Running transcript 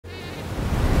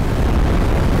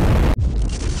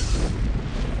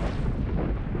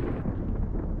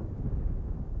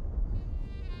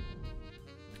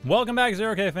Welcome back,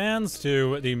 0K fans,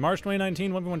 to the March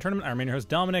 2019 1v1 tournament. I'm your host,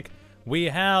 Dominic. We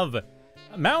have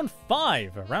Round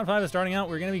 5. Round 5 is starting out.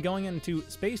 We're going to be going into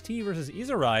spaceT versus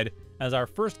izirayd as our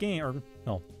first game, or,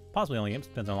 well, possibly only game,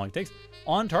 depends on how long it takes,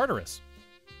 on Tartarus.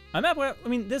 A map where, I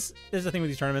mean, this is the thing with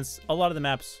these tournaments. A lot of the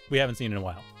maps we haven't seen in a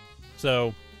while.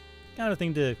 So, kind of a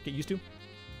thing to get used to.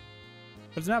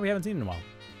 But it's a map we haven't seen in a while.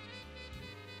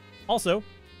 Also,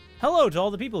 hello to all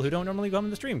the people who don't normally come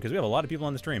in the stream, because we have a lot of people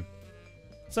on the stream.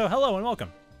 So, hello and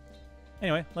welcome.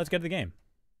 Anyway, let's get to the game.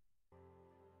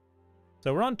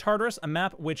 So we're on Tartarus, a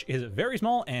map which is very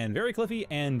small and very cliffy,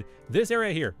 and this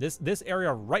area here, this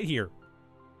area right here,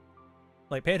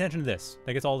 like, pay attention to this.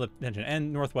 That gets all the attention,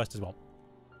 and northwest as well.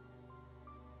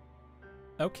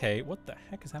 Okay, what the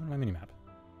heck is happening to my minimap?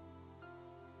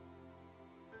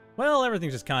 Well,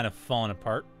 everything's just kind of falling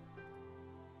apart.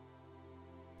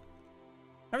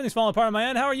 Everything's falling apart on my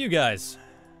end. How are you guys?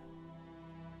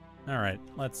 Alright,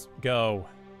 let's go.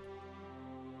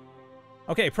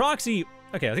 Okay, proxy.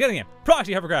 Okay, let's get in the game.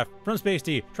 Proxy Hovercraft from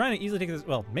spaceT. Trying to easily take this,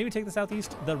 well, maybe take the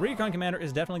southeast. The recon commander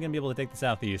is definitely going to be able to take the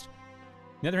southeast.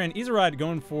 On the other hand, izirayd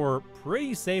going for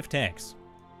pretty safe tanks.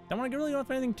 Don't want to really go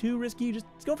for anything too risky. Just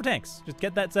go for tanks. Just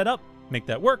get that set up, make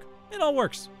that work. It all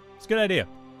works. It's a good idea.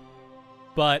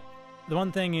 But the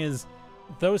one thing is,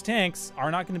 those tanks are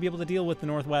not going to be able to deal with the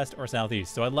northwest or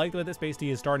southeast. So I like the way that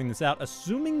spaceT is starting this out,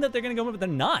 assuming that they're going to go in, but they're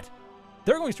not.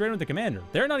 They're going straight in with the commander.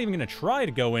 They're not even going to try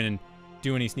to go in and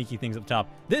do any sneaky things at the top.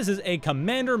 This is a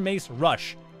commander mace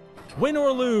rush. Win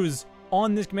or lose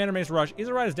on this commander mace rush,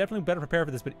 izirayd is definitely better prepared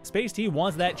for this, but spaceT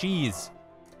wants that cheese.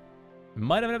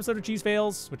 Might have an episode of cheese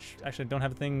fails, which actually I don't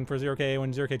have a thing for 0K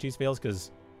when 0K cheese fails,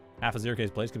 because half of 0K's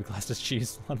plays could be classed as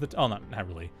cheese. A lot of the oh, not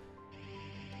really.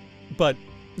 But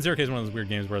 0K is one of those weird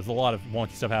games where there's a lot of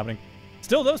wonky stuff happening.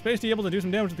 Still, though, spaceT able to do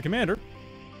some damage to the commander.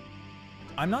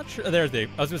 I'm not sure. There's the.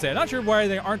 I was gonna say, I'm not sure why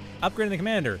they aren't upgrading the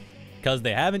commander, because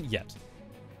they haven't yet.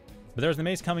 But there's the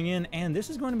mace coming in, and this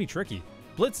is going to be tricky.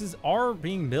 Blitzes are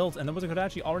being built, and there was a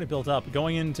Kodachi already built up,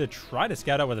 going in to try to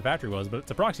scout out where the factory was, but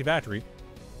it's a proxy factory.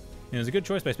 And it was a good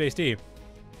choice by spaceT.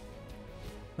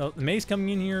 Well, the mace coming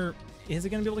in here, is it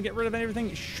going to be able to get rid of everything?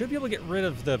 It should be able to get rid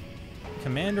of the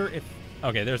commander if.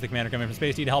 Okay, there's the commander coming from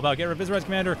spaceT to help out, get rid of izirayd's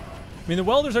commander. I mean, the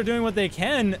welders are doing what they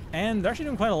can, and they're actually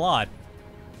doing quite a lot.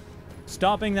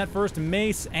 Stopping that first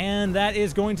mace, and that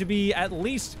is going to be at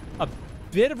least a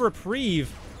bit of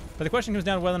reprieve. But the question comes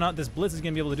down to whether or not this blitz is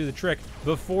going to be able to do the trick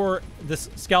before this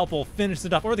scalpel finishes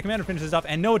it off, or the commander finishes it off,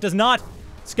 and no, it does not.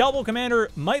 Scalpel commander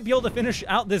might be able to finish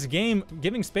out this game,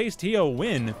 giving spaceT a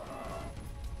win.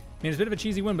 I mean, it's a bit of a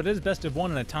cheesy win, but it is best of one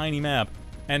on a tiny map.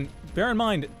 And bear in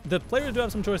mind, the players do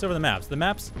have some choice over the maps. The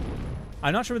maps,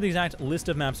 I'm not sure what the exact list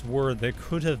of maps were that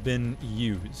could have been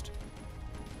used.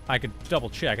 I could double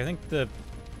check. I think the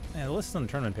list is on the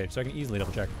tournament page, so I can easily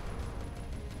double check.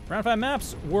 Round 5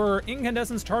 maps were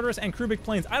Incandescence, Tartarus, and Krubik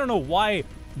Plains. I don't know why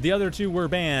the other two were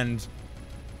banned.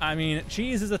 I mean,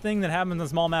 cheese is a thing that happens on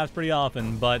small maps pretty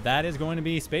often, but that is going to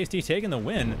be spaceT taking the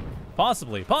win.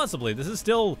 Possibly. This is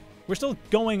still, we're still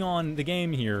going on the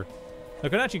game here. The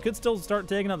Kodachi could still start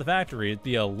taking out the factory. It'd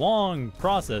be a long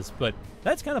process, but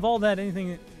that's kind of all that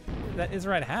anything that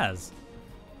izirayd has.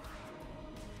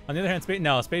 On the other hand,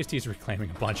 spaceT is reclaiming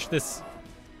a bunch. This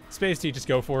spaceT, just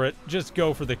go for it. Just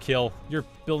go for the kill. You're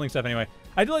building stuff anyway.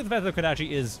 I do like the fact that the Kodachi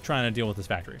is trying to deal with this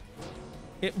factory.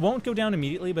 It won't go down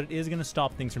immediately, but it is going to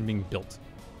stop things from being built.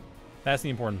 That's the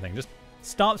important thing. Just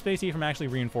stop spaceT from actually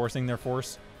reinforcing their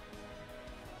force.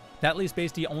 That leaves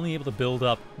spaceT only able to build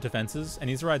up defenses, and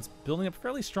izirayd's building up a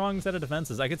fairly strong set of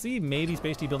defenses. I could see maybe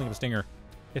spaceT building up a stinger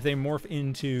if they morph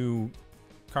into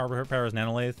Power's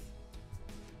Nanolathe.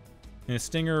 And a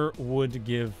stinger would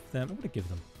give them... What would it give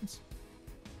them?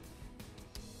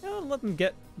 Let them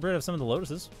get rid of some of the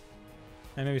lotuses.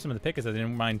 And maybe some of the pickets that they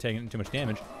didn't mind taking too much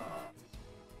damage.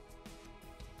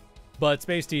 But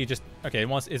spaceT just... Okay, it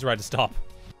wants izirayd to stop.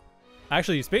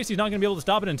 Actually, spaceT's not going to be able to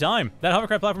stop it in time. That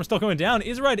hovercraft platform is still going down.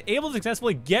 izirayd able to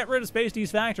successfully get rid of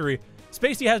spaceT's factory.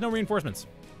 spaceT has no reinforcements.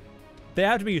 They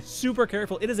have to be super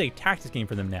careful. It is a tactics game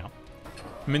for them now.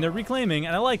 I mean, they're reclaiming,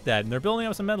 and I like that. And they're building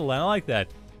up some metal, and I like that.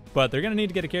 But they're going to need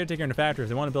to get a caretaker in a factory if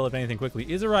they want to build up anything quickly.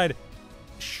 izirayd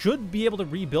should be able to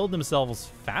rebuild themselves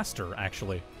faster,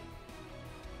 actually.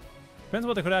 Depends on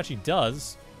what the Kodachi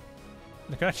does.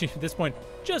 The Kodachi, at this point,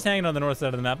 just hanging on the north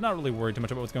side of the map. Not really worried too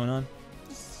much about what's going on.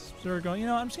 Sort of going, you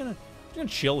know, I'm just gonna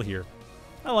chill here.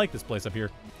 I like this place up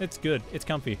here. It's good. It's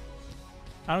comfy.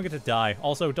 I don't get to die.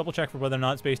 Also, double check for whether or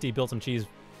not spaceT built some cheese.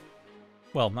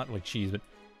 Well, not really cheese, but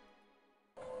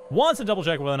wants to double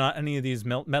check whether or not any of these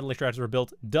metal extractors were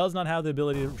built. Does not have the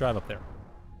ability to drive up there.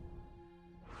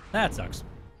 That sucks.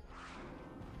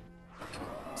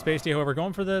 spaceT, however,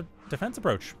 going for the defense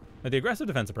approach. Or the aggressive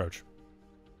defense approach.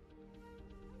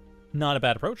 Not a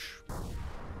bad approach.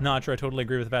 Not sure I totally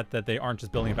agree with the fact that they aren't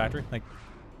just building a factory. Like,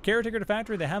 caretaker to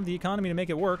factory, they have the economy to make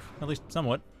it work. At least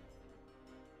somewhat.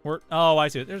 Oh, I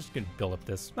see. They're just going to build up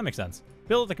this. That makes sense.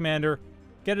 Build the commander.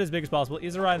 Get it as big as possible.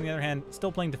 izirayd, on the other hand,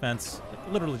 still playing defense.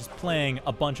 Like, literally just playing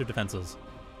a bunch of defenses.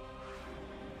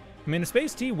 I mean, if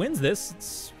spaceT wins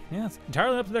this, it's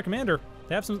entirely up to their commander.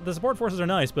 They have the support forces are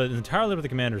nice, but it's entirely up to the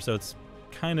commander, so it's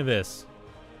kind of this.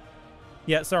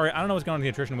 Yeah, sorry, I don't know what's going on with the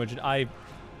attrition widget. I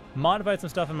modified some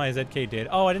stuff in my ZK data.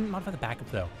 Oh, I didn't modify the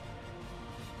backup, though.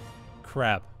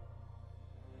 Crap.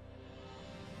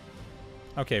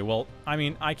 Okay, well, I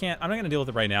mean, I'm not going to deal with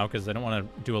it right now, because I don't want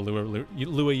to do a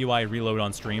Lua UI reload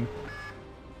on stream.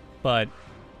 But,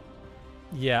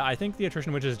 yeah, I think the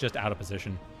attrition widget is just out of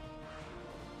position.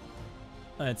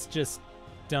 It's just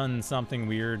done something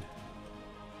weird.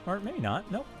 Or maybe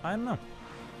not. Nope, I don't know.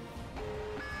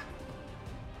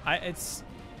 I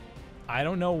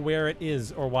don't know where it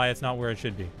is or why it's not where it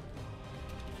should be.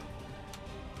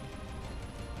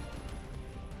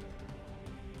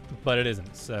 But it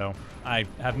isn't, so I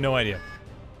have no idea.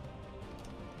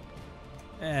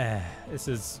 This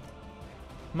is...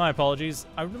 My apologies.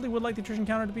 I really would like the attrition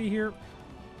counter to be here.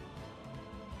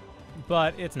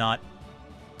 But it's not.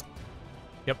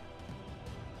 Yep.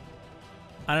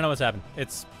 I don't know what's happened.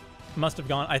 It's must have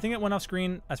gone. I think it went off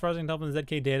screen. As far as I can tell from the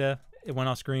ZK data, it went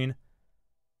off screen.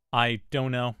 I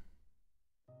don't know.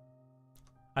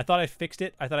 I thought I fixed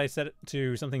it. I thought I set it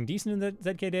to something decent in the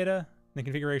ZK data, in the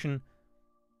configuration.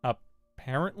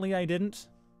 Apparently I didn't.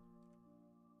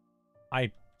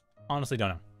 I honestly don't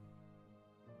know.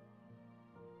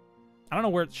 I don't know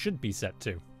where it should be set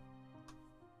to.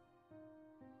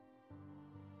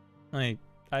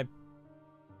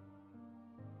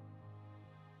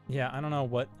 Yeah, I don't know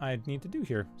what I need to do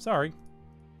here. Sorry.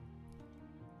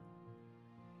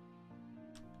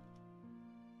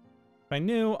 If I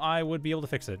knew, I would be able to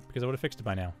fix it, because I would have fixed it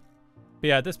by now. But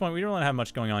yeah, at this point, we don't really have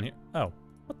much going on here. Oh,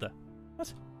 what the?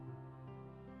 What?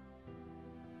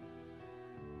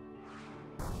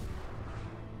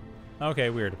 Okay,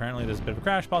 weird. Apparently there's a bit of a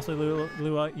crash. Possibly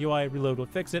Lua UI reload will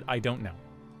fix it. I don't know.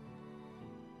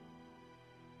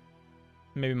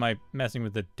 Maybe my messing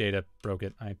with the data broke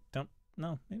it. I don't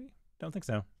know. Maybe? Don't think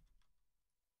so.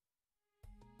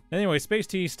 Anyway,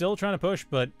 spaceT still trying to push,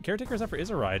 but Caretaker's up for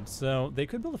izirayd, so they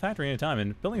could build a factory any time,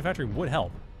 and building a factory would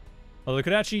help. Although the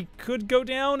Kodachi could go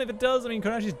down if it does. I mean,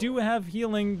 Kodachis do have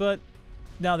healing, but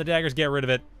now the daggers get rid of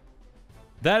it.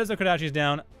 That is the Kodachi's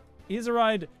down.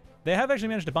 izirayd, they have actually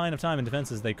managed to buy enough time in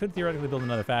defenses. They could theoretically build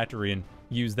another factory and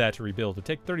use that to rebuild. It would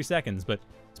take 30 seconds, but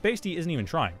spaceT isn't even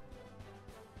trying.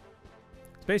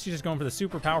 spaceT's just going for the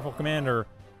super powerful commander,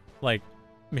 like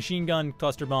machine gun,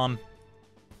 cluster bomb,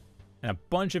 and a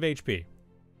bunch of HP.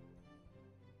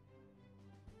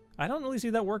 I don't really see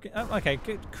that working. Okay,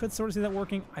 could sort of see that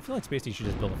working. I feel like spaceT should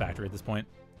just build a factory at this point.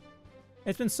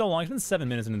 It's been so long. It's been 7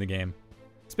 minutes into the game.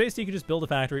 spaceT could just build a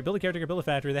factory, build a caretaker, build a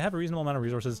factory. They have a reasonable amount of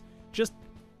resources. Just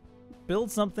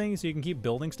build something so you can keep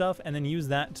building stuff, and then use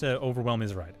that to overwhelm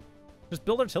izirayd. Just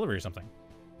build artillery or something.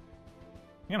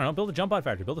 I don't know, build a jump pod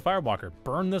factory, build a firewalker,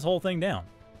 burn this whole thing down.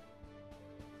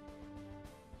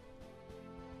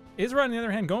 izirayd, on the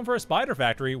other hand, going for a spider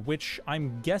factory, which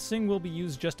I'm guessing will be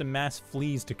used just to mass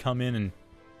fleas to come in and...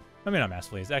 I mean, not mass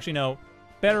fleas. Actually, no.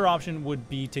 Better option would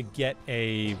be to get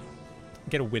a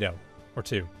widow or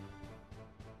two.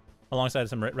 Alongside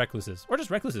some recluses. Or just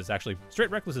recluses, actually.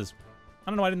 Straight recluses. I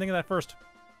don't know why I didn't think of that first.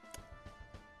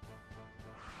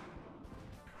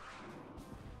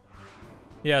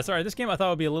 Yeah, sorry, this game I thought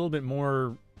would be a little bit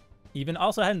more even.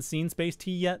 Also, I hadn't seen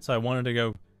spaceT yet, so I wanted to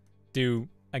go do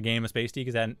a game of spaceT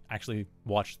because I hadn't actually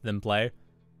watched them play.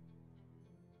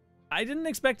 I didn't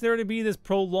expect there to be this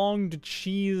prolonged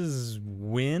cheese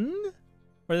win?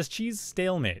 Or this cheese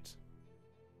stalemate.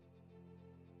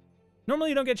 Normally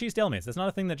you don't get cheese stalemates. That's not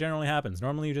a thing that generally happens.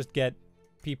 Normally you just get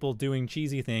people doing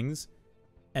cheesy things,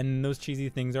 and those cheesy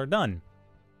things are done.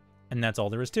 And that's all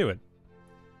there is to it.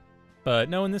 But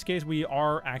no, in this case, we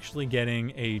are actually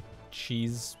getting a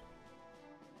cheese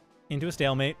into a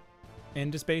stalemate,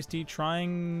 into spaceT,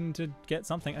 trying to get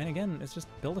something. And again, it's just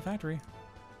build a factory.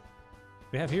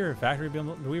 We have here, factory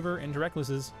build weaver into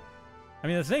recluses. I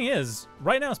mean, the thing is,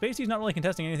 right now, spaceT's not really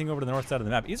contesting anything over to the north side of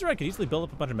the map. izirayd could easily build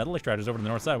up a bunch of metal extractors over to the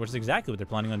north side, which is exactly what they're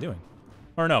planning on doing.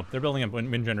 Or no, they're building up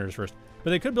wind generators first.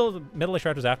 But they could build metal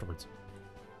extractors afterwards.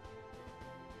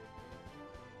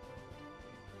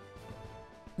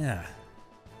 Yeah.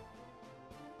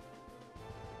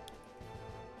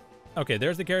 Okay,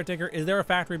 there's the caretaker. Is there a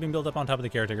factory being built up on top of the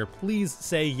caretaker? Please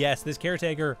say yes. This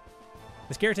caretaker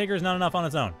This caretaker is not enough on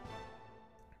its own.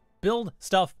 Build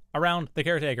stuff around the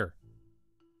caretaker.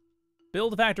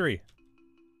 Build a factory.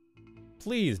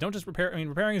 Please, don't just repair. I mean,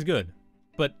 repairing is good,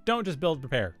 but don't just build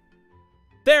repair.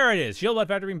 There it is. Shieldbot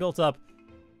factory being built up.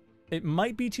 It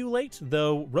might be too late,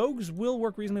 though rogues will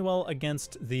work reasonably well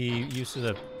against the use of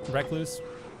the recluse.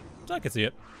 So I could see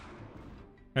it.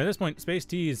 At this point,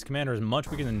 spaceT's commander is much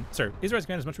weaker than... Sorry, izirayd's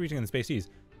commander is much weaker than spaceT's.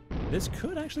 This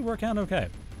could actually work out okay.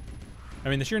 I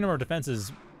mean, the sheer number of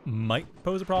defenses might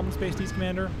pose a problem to spaceT's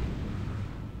commander.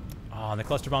 Oh, and the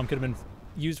cluster bomb could have been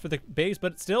used for the base,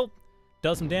 but it still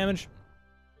does some damage.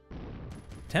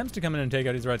 Attempts to come in and take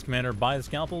out izirayd's commander by the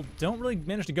scalpel don't really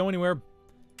manage to go anywhere.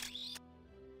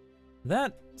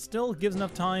 That still gives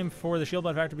enough time for the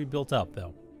shieldbot factory to be built up,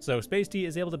 though. So spaceT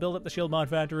is able to build up the shieldbot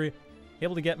factory,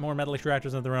 able to get more metal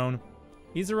extractors of their own.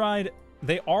 Izirayd,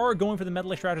 they are going for the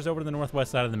metal extractors over to the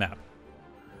northwest side of the map,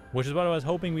 which is what I was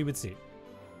hoping we would see.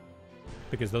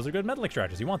 Because those are good metal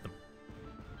extractors, you want them.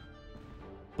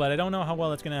 But I don't know how well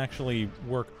that's going to actually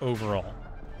work overall.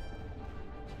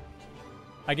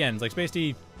 Again, it's like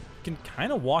spaceT can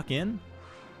kind of walk in.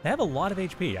 They have a lot of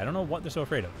HP. I don't know what they're so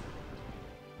afraid of.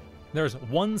 There's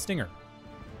one stinger.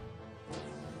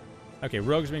 Okay,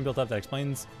 rogues are being built up. That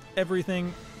explains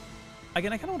everything.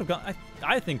 Again, I kind of would have gone...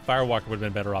 I think Firewalker would have been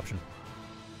a better option.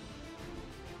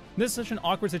 This is such an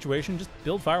awkward situation. Just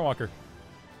build Firewalker.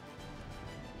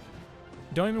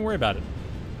 Don't even worry about it.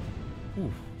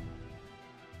 Ooh.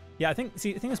 Yeah, I think...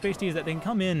 See, the thing with spaceT is that they can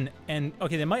come in and...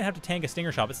 Okay, they might have to tank a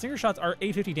stinger shot, but stinger shots are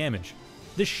 850 damage.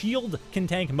 The shield can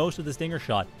tank most of the stinger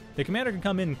shot. The commander can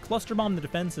come in, cluster bomb the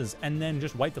defenses, and then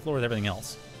just wipe the floor with everything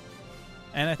else.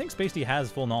 And I think spaceT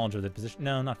has full knowledge of the position.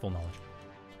 No, not full knowledge.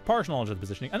 Partial knowledge of the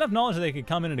positioning. Enough knowledge that they could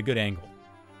come in at a good angle.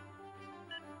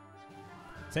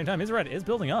 Same time, izirayd is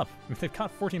building up. If they've got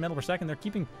 14 metal per second,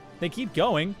 they keep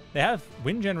going. They have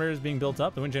wind generators being built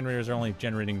up. The wind generators are only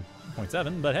generating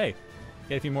 0.7, but hey,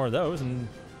 get a few more of those, and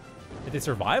if they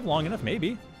survive long enough,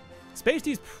 maybe.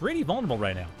 spaceT's pretty vulnerable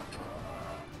right now.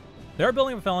 They're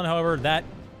building up a felon, however, that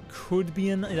could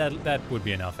be that would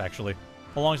be enough, actually.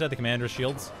 Alongside the commander's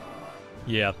shields.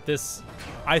 Yeah,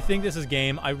 I think this is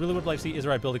game. I really would like to see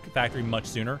izirayd build a factory much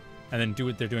sooner, and then do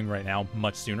what they're doing right now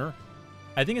much sooner.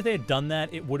 I think if they had done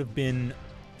that, it would have been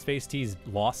spaceT's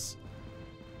loss.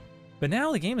 But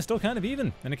now the game is still kind of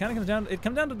even, and it kind of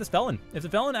comes down to this felon. If the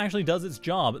felon actually does its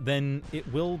job, then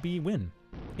it will be win.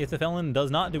 If the felon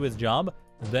does not do its job,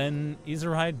 then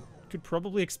izirayd could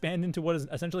probably expand into what is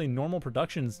essentially normal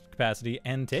production capacity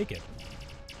and take it.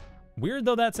 Weird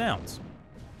though that sounds.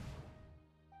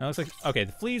 Now it looks like, okay,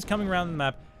 the flea's coming around the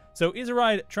map. So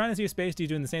izirayd trying to see if spaceT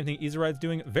doing the same thing izirayd's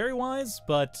doing. Very wise,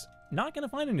 but not going to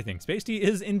find anything. spaceT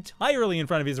is entirely in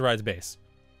front of izirayd's base.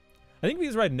 I think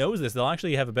if izirayd knows this, they'll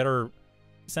actually have a better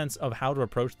sense of how to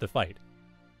approach the fight.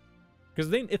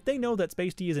 Because if they know that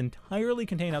spaceT is entirely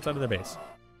contained outside of their base,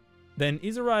 then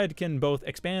izirayd can both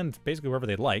expand basically wherever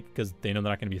they'd like, because they know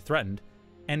they're not going to be threatened,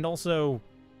 and also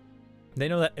they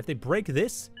know that if they break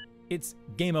this, it's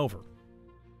game over.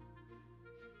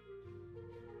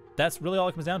 That's really all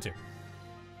it comes down to.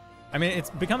 I mean, it's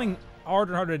becoming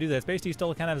harder and harder to do that. spaceT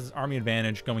still kind of has this army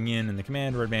advantage going in and the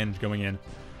commander advantage going in.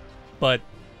 But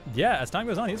yeah, as time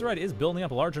goes on, izirayd is building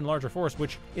up a larger and larger force,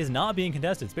 which is not being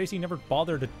contested. spaceT never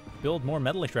bothered to build more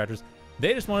metal extractors.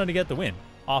 They just wanted to get the win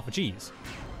off of cheese.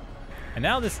 And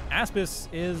now this Aspis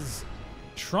is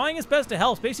trying its best to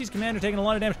help. spaceT's commander taking a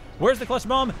lot of damage. Where's the cluster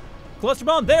bomb? Cluster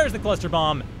bomb! There's the cluster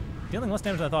bomb! Dealing less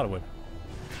damage than I thought it would.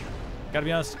 Gotta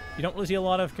be honest, you don't really see a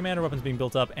lot of commander weapons being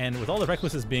built up, and with all the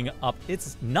recluses being up,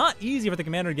 it's not easy for the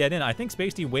commander to get in. I think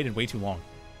spaceT waited way too long.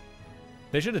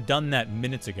 They should have done that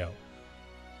minutes ago.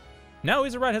 Now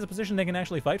izirayd has a position they can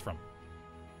actually fight from.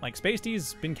 Like,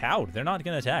 spaceT's been cowed. They're not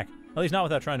going to attack. At least not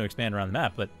without trying to expand around the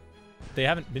map, but they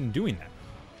haven't been doing that.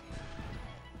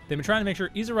 They've been trying to make sure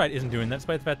izirayd isn't doing that,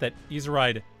 despite the fact that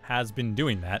izirayd has been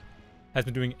doing that, has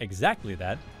been doing exactly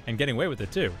that, and getting away with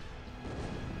it too.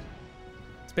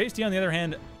 spaceT, on the other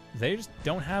hand, they just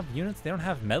don't have units, they don't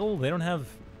have metal, they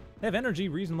have energy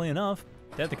reasonably enough.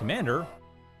 They have the commander,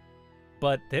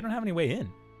 but they don't have any way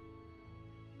in.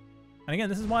 And again,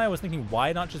 this is why I was thinking,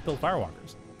 why not just build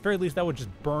firewalkers? At the very least, that would just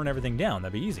burn everything down.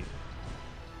 That'd be easy.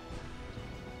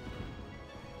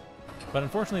 But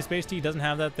unfortunately, spaceT doesn't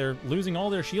have that. They're losing all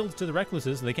their shields to the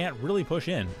recluses, so they can't really push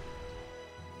in.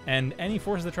 And any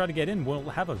forces that try to get in will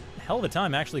have a hell of a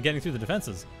time actually getting through the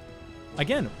defenses.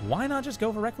 Again, why not just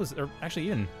go for recluses? Or actually,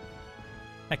 even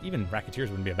racketeers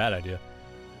wouldn't be a bad idea.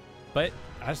 But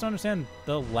I just don't understand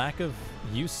the lack of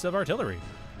use of artillery.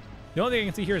 The only thing I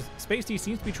can see here is spaceT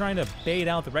seems to be trying to bait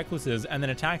out the recluses and then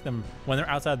attack them when they're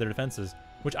outside their defenses.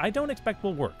 which I don't expect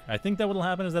will work. I think that what'll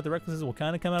happen is that the Recluses will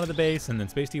kind of come out of the base, and then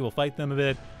spaceT will fight them a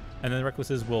bit, and then the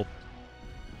Recluses will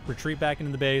retreat back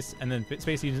into the base, and then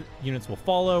spaceT units will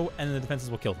follow, and then the defenses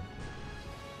will kill them.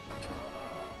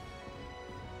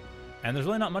 And there's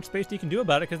really not much spaceT can do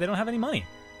about it because they don't have any money.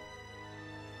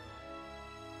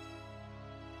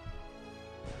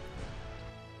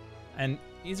 And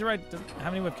izirayd doesn't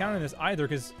have any way of countering this either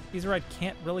because izirayd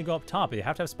can't really go up top. You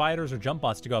have to have spiders or jump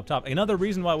bots to go up top. Another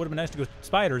reason why it would have been nice to go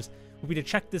spiders would be to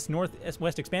check this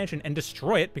northwest expansion and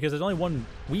destroy it because there's only one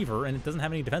weaver and it doesn't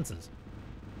have any defenses.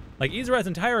 Like, izirayd's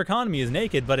entire economy is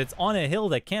naked, but it's on a hill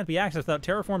that can't be accessed without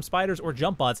terraform spiders or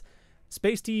jump bots.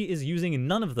 spaceT is using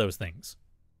none of those things.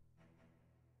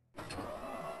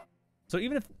 So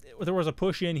even if there was a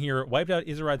push in here, wiped out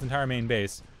izirayd's entire main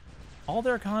base, all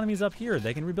their economy's up here.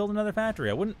 They can rebuild another factory.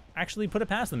 I wouldn't actually put it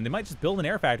past them. They might just build an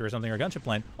air factory or something, or a gunship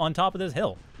plant on top of this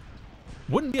hill.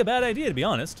 Wouldn't be a bad idea, to be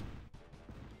honest.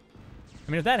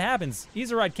 I mean, if that happens,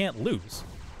 izirayd can't lose.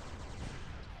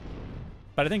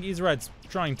 But I think izirayd's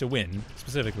trying to win,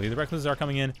 specifically. The Recluses are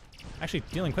coming in, actually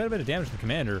dealing quite a bit of damage to the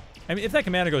commander. I mean, if that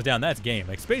commander goes down, that's game.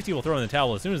 Like, spaceT will throw in the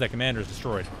towel as soon as that commander is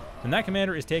destroyed. And that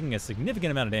commander is taking a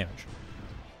significant amount of damage.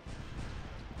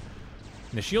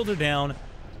 And the shields are down.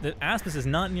 The Aspis is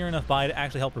not near enough by to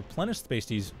actually help replenish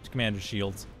spaceT's commander's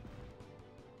shields.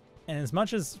 And as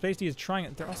much as spaceT is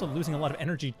trying, they're also losing a lot of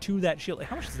energy to that shield.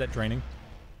 How much is that draining?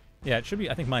 Yeah, it should be,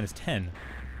 I think, minus 10.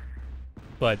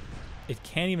 But it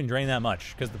can't even drain that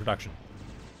much because of the production.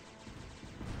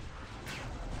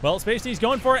 Well, spaceT's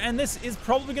going for it, and this is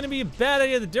probably going to be a bad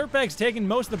idea. The dirtbag's taking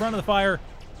most of the brunt of the fire.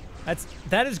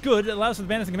 That is good. It allows for the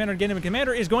bandits and commander to get him. The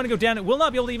commander is going to go down. It will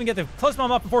not be able to even get the close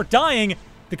bomb up before dying.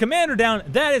 The commander down.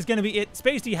 That is going to be it.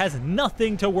 spaceT has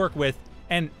nothing to work with.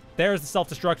 And there's the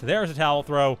self-destruct. There's a towel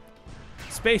throw.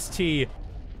 spaceT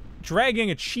dragging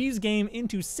a cheese game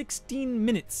into 16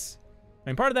 minutes. I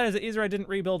mean, part of that is that izirayd didn't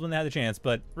rebuild when they had the chance,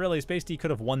 but really, spaceT could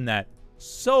have won that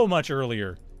so much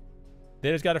earlier.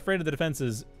 They just got afraid of the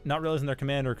defenses, not realizing their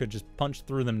commander could just punch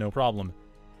through them no problem.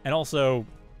 And also,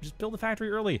 just build a factory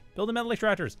early. Build the metal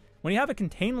extractors. When you have a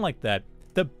contain like that,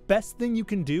 the best thing you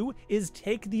can do is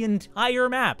take the entire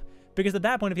map. Because at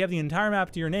that point, if you have the entire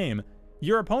map to your name,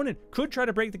 your opponent could try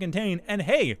to break the contain, and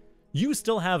hey, you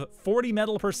still have 40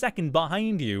 metal per second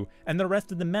behind you and the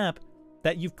rest of the map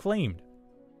that you've claimed.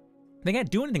 They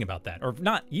can't do anything about that, or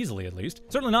not easily at least.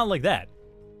 Certainly not like that.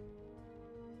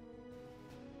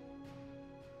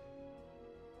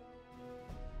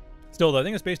 Still, though, I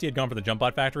think if spaceT had gone for the jump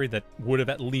bot factory, that would have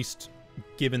at least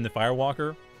given the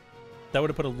Firewalker. That would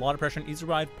have put a lot of pressure on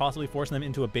izirayd, possibly forcing them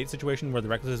into a bait situation where the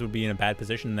Recluses would be in a bad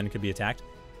position and then could be attacked.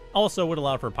 Also would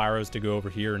allow for Pyros to go over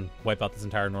here and wipe out this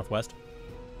entire northwest.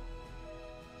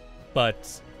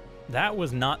 But that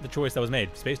was not the choice that was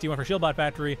made. spaceT went for shield bot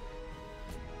factory.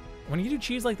 When you do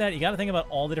cheese like that, you got to think about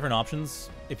all the different options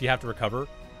if you have to recover,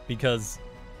 because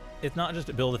it's not just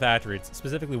to build a factory, it's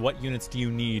specifically what units do you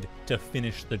need to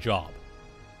finish the job.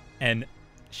 And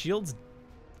shields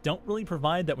don't really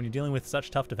provide that when you're dealing with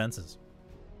such tough defenses.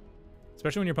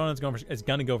 Especially when your opponent's is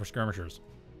going to go for skirmishers.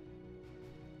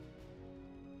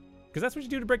 Because that's what you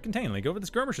do to break contain. Like, go for the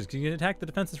skirmishers, because you can attack the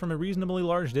defenses from a reasonably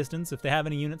large distance. If they have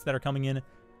any units that are coming in,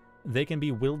 they can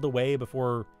be willed away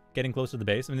before getting close to the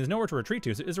base. I mean, there's nowhere to retreat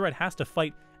to, so izirayd has to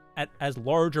fight at as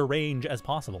large a range as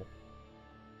possible.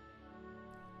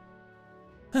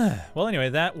 Well, anyway,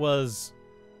 that was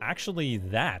actually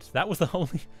that. That was the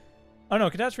only... Oh, no,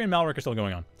 Catastrophe and Malric are still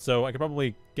going on. So I could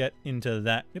probably get into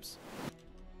that. Oops.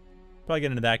 Probably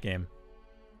get into that game.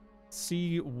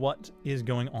 See what is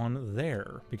going on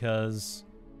there, because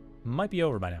it might be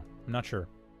over by now. I'm not sure.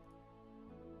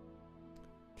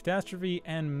 Catastrophe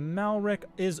and Malric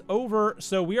is over,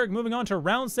 so we are moving on to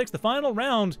round 6, the final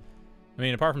round. I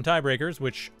mean, apart from tiebreakers,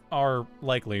 which are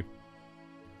likely.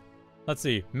 Let's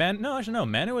see. No, actually, no.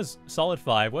 Manu is solid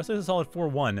 5. West is a solid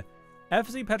 4-1.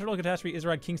 FC, Petrol, Catastrophe,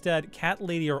 izirayd, Kingstad, Cat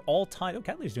Lady are all tied. Oh,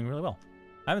 Cat Lady's doing really well.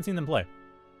 I haven't seen them play.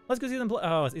 Let's go see them play.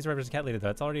 Oh, it's izirayd versus Cat Lady, though.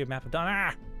 It's already a map of done.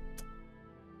 Ah!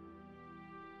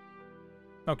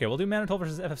 Okay, we'll do Manitoul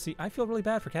versus FFC. I feel really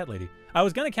bad for Cat Lady. I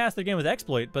was going to cast their game with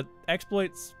Exploit, but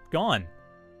Exploit's gone.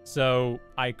 So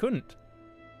I couldn't.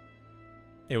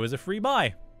 It was a free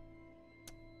buy.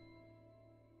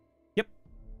 Yep.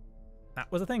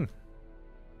 That was a thing.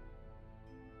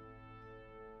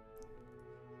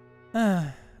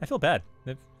 I feel bad.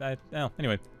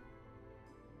 Anyway.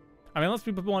 I mean, unless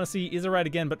people want to see izirayd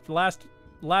again, but for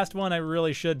last one, I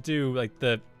really should do, like,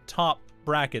 the top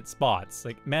bracket spots.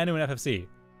 Like, Manu and FFC.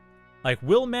 Like,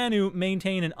 will Manu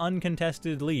maintain an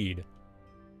uncontested lead?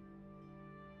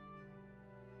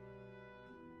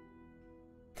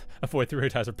 Avoid 3-way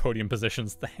ties or podium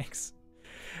positions. Thanks.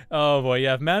 Oh boy,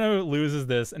 yeah. If Mano loses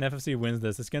this and FFC wins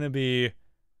this, it's gonna be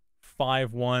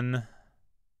 5-1.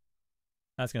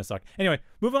 That's gonna suck. Anyway,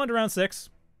 move on to round 6.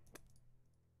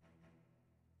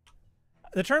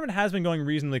 The tournament has been going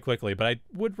reasonably quickly, but I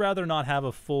would rather not have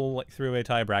a full like 3-way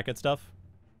tie bracket stuff.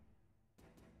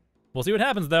 We'll see what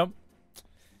happens though.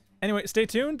 Anyway, stay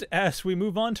tuned as we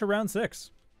move on to round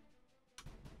 6.